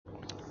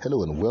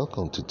Hello and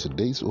welcome to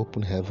today's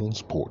Open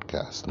Heavens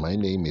podcast. My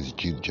name is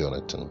Jude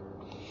Jonathan.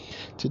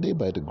 Today,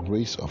 by the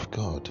grace of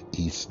God,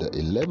 is the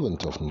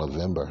 11th of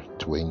November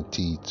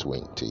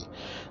 2020,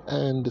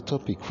 and the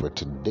topic for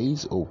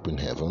today's Open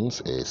Heavens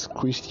is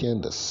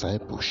Christian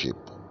Discipleship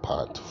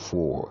Part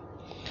 4.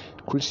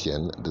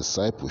 Christian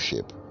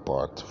Discipleship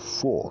Part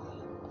 4.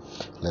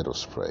 Let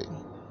us pray.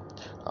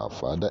 Our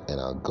Father and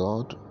our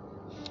God,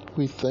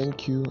 we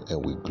thank you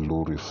and we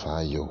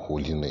glorify your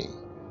holy name.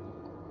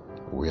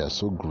 We are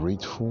so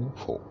grateful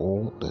for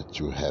all that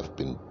you have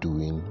been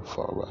doing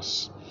for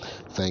us.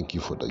 Thank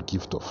you for the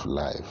gift of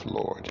life,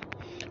 Lord.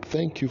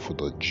 Thank you for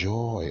the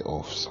joy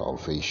of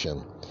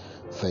salvation.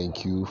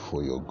 Thank you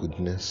for your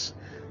goodness.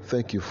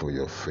 Thank you for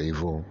your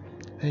favor.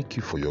 Thank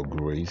you for your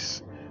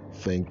grace.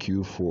 Thank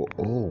you for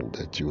all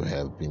that you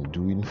have been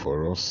doing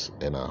for us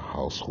and our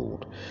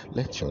household.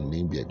 Let your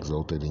name be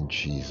exalted in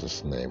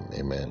Jesus' name.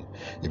 Amen.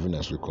 Even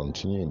as we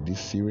continue in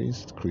this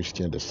series,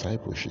 Christian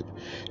Discipleship,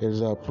 it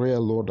is our prayer,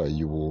 Lord, that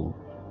you will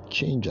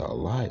change our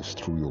lives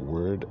through your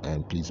word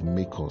and please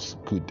make us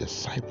good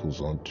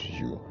disciples unto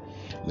you.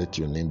 Let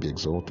your name be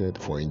exalted,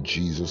 for in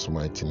Jesus'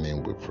 mighty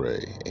name we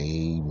pray.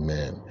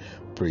 Amen.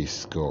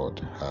 Praise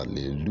God.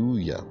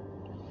 Hallelujah.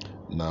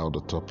 Now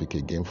the topic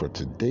again for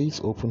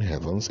today's Open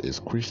Heavens is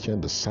Christian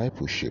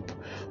Discipleship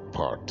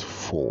Part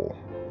 4.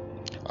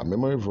 Our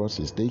memory verse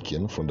is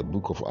taken from the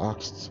book of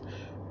Acts,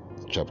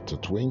 chapter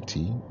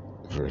 20,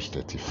 verse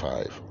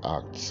 35.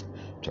 Acts,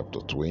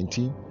 chapter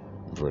 20,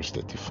 verse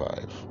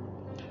 35.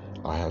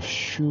 I have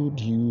shewed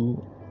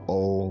you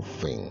all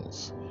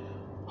things,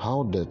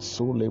 how that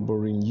so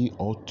laboring ye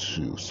ought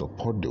to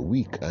support the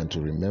weak and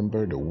to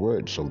remember the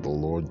words of the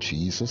Lord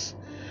Jesus,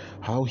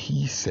 how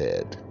he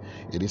said,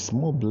 it is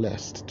more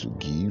blessed to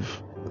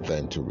give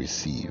than to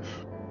receive.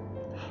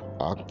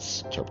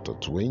 Acts chapter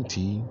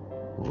 20,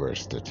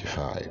 verse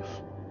 35.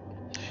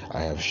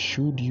 I have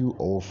shewed you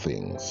all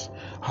things,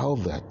 how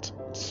that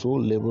so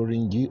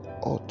laboring ye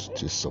ought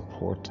to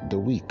support the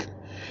weak,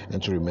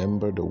 and to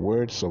remember the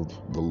words of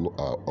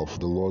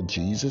the Lord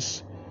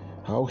Jesus,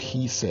 how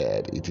he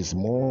said, it is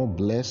more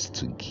blessed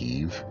to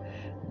give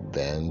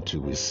than to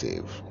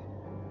receive.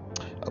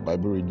 Our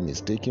Bible reading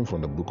is taken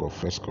from the book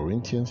of 1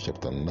 Corinthians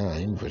chapter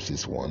 9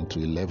 verses 1 to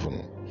 11.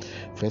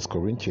 1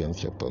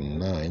 Corinthians chapter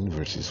 9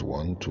 verses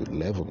 1 to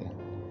 11.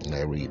 And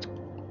I read,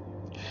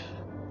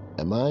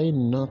 Am I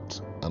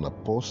not an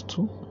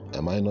apostle?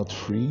 Am I not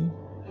free?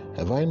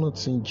 Have I not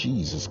seen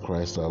Jesus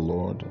Christ our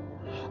Lord?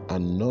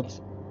 And not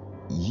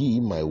ye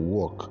my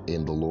work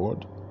in the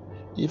Lord?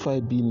 If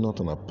I be not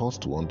an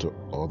apostle unto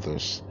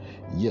others,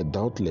 yet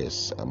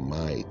doubtless am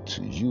I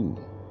to you.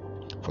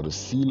 For the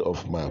seal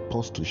of my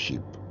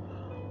apostleship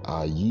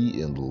are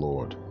ye in the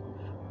Lord.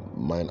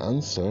 Mine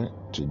answer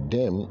to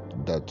them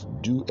that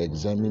do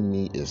examine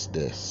me is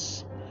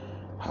this: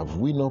 Have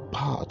we not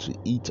power to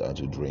eat and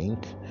to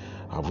drink?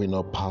 Have we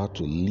not power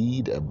to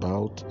lead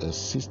about a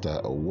sister,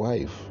 a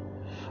wife,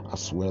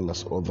 as well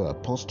as other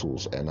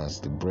apostles, and as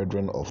the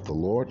brethren of the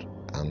Lord,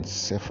 and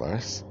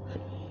Cephas?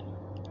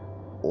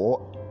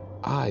 Or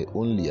I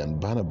only and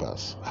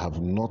Barnabas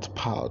have not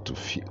power to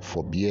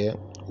forbear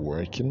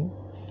working?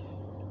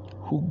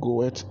 Who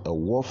goeth a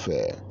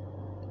warfare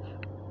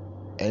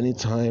any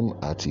time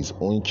at his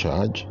own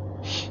charge?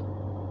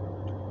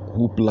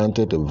 Who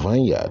planted a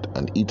vineyard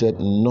and eateth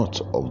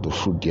not of the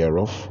fruit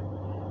thereof?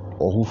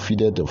 Or who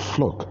feedeth the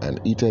flock and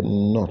eateth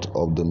not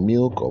of the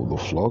milk of the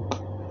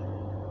flock?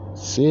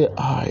 Say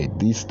I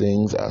these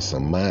things as a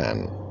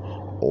man,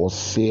 or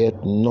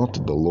saith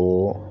not the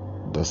law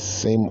the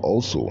same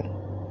also?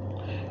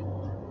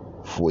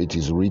 For it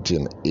is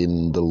written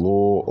in the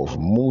law of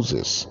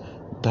Moses,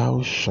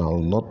 Thou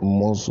shalt not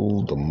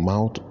muzzle the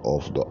mouth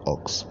of the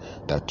ox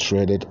that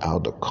treadeth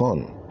out the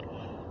corn.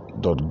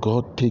 Doth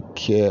God take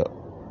care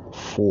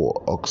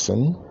for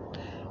oxen?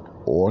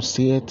 Or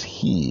saith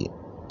he,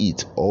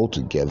 Eat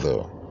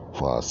altogether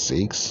for our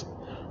sakes?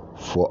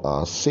 For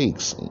our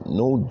sakes,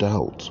 no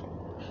doubt.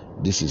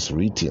 This is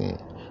written,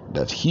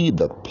 that he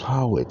that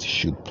ploweth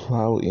should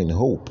plow in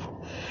hope,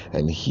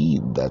 and he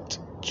that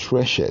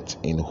thresheth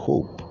in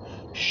hope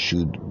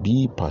should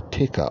be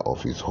partaker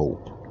of his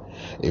hope.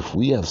 If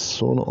we have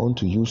sown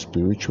unto you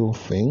spiritual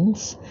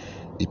things,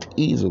 it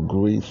is a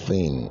great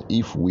thing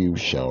if we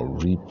shall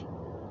reap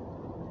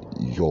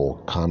your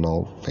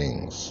carnal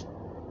things.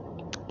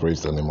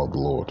 Praise the name of the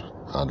Lord.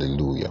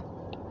 Hallelujah.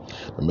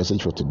 The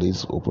message for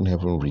today's Open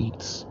Heaven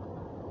reads,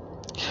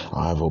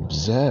 I have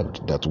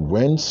observed that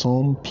when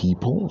some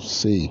people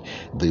say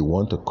they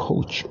want a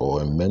coach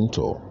or a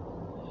mentor,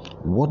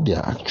 what they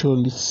are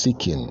actually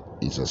seeking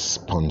is a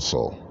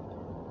sponsor.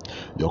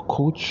 Your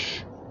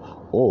coach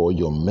or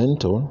your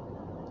mentor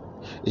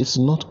is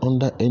not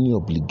under any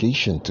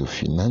obligation to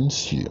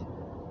finance you.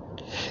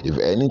 If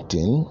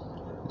anything,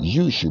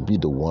 you should be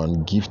the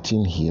one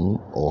gifting him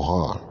or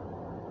her,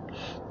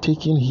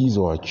 taking his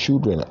or her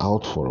children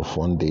out for a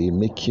fun day,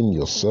 making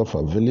yourself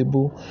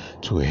available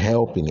to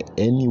help in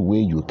any way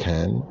you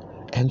can,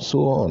 and so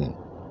on.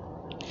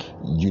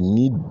 You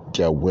need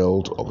their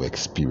wealth of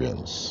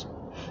experience.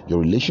 Your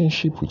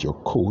relationship with your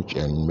coach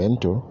and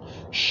mentor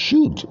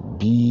should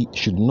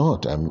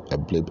not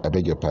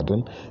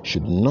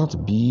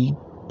be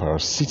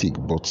parasitic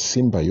but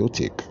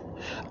symbiotic.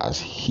 As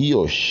he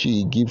or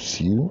she gives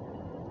you,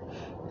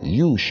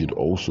 you should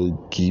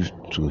also give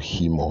to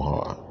him or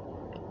her.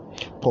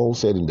 Paul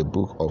said in the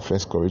book of 1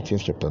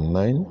 Corinthians chapter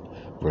 9,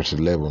 verse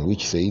 11,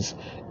 which says,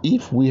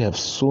 "If we have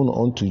sown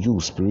unto you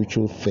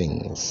spiritual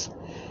things,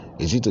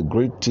 is it a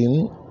great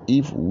thing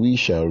if we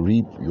shall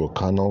reap your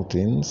carnal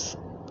things?"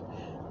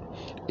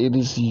 It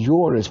is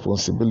your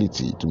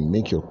responsibility to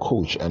make your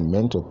coach and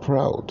mentor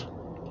proud.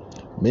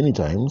 Many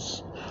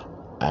times,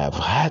 I have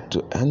had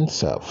to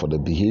answer for the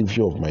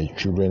behavior of my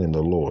children in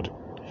the Lord,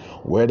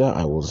 whether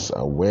I was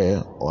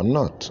aware or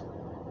not.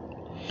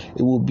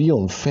 It will be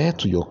unfair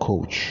to your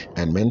coach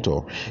and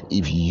mentor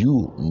if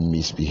you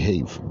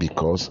misbehave,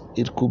 because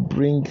it could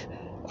bring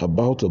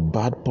about a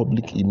bad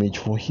public image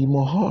for him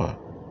or her.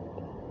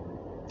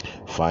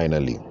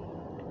 Finally,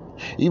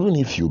 even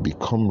if you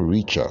become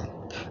richer,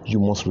 you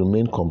must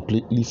remain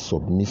completely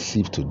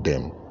submissive to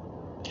them.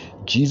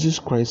 Jesus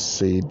Christ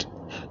said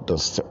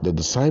the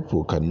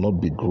disciple cannot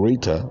be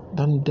greater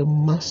than the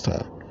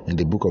master in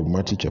the book of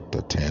Matthew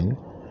chapter 10,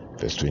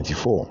 verse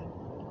 24.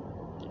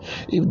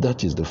 If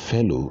that is the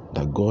fellow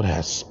that God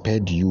has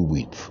spared you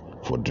with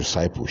for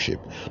discipleship,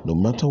 no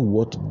matter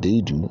what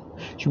they do,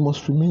 you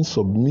must remain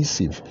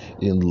submissive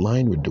in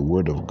line with the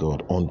word of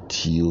God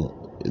until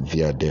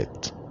their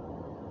death.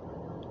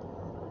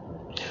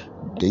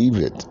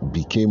 David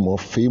became more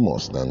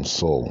famous than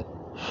Saul,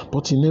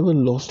 but he never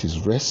lost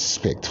his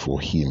respect for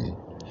him,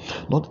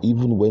 not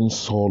even when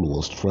Saul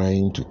was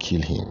trying to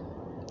kill him.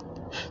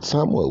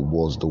 Samuel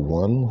was the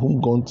one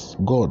whom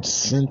God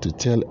sent to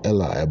tell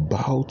Eli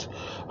about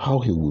how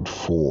he would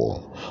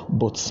fall,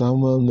 but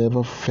Samuel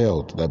never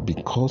felt that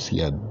because he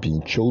had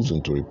been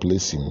chosen to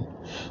replace him,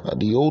 that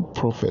the old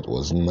prophet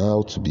was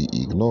now to be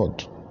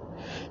ignored.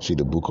 See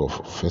the book of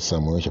 1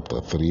 Samuel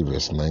chapter 3,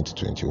 verse 9 to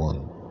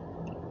 21.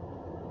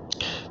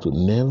 So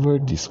never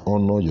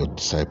dishonor your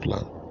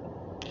discipler.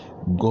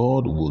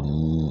 God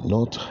will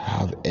not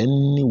have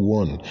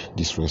anyone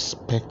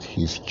disrespect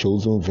his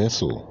chosen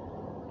vessel,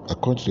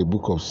 according to the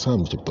book of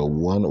Psalms chapter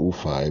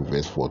 105,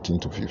 verse 14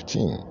 to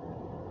 15.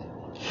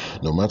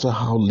 No matter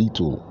how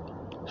little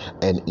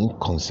and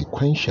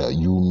inconsequential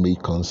you may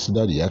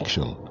consider the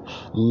action,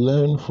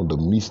 learn from the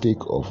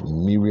mistake of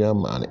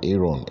Miriam and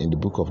Aaron in the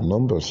book of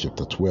Numbers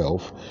chapter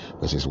 12,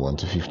 verses 1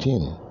 to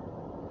 15.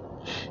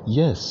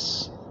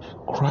 Yes,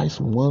 Christ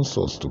wants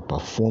us to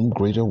perform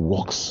greater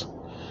works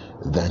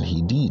than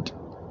he did,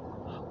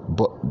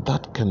 but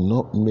that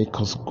cannot make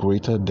us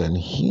greater than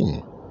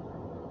him.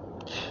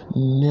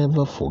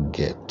 Never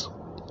forget,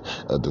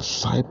 a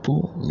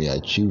disciple may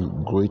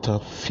achieve greater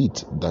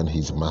feat than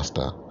his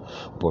master,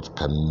 but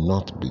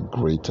cannot be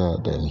greater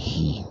than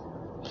he.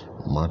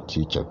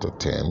 Matthew chapter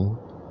 10,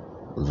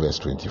 verse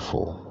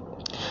 24.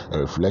 A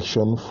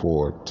reflection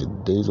for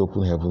today's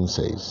Open Heaven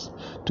says,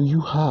 do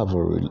you have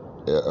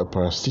a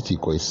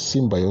parasitic or a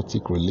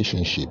symbiotic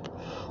relationship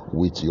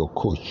with your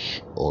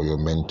coach or your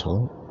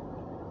mentor?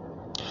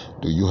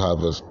 Do you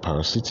have a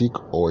parasitic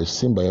or a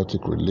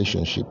symbiotic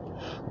relationship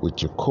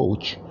with your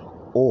coach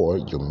or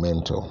your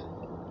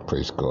mentor?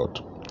 Praise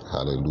God.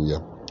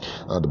 Hallelujah.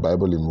 The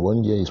Bible in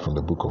 1 year is from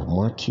the book of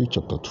Matthew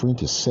chapter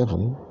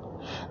 27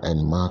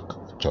 and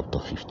Mark chapter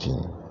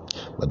 15.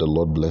 May the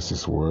Lord bless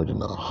his word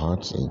in our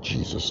hearts in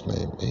Jesus'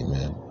 name.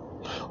 Amen.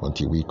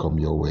 Until we come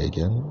your way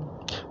again,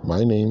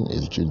 my name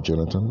is Jude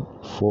Jonathan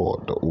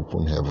for the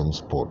Open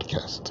Heavens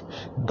podcast.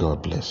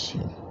 God bless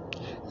you.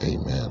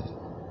 Amen.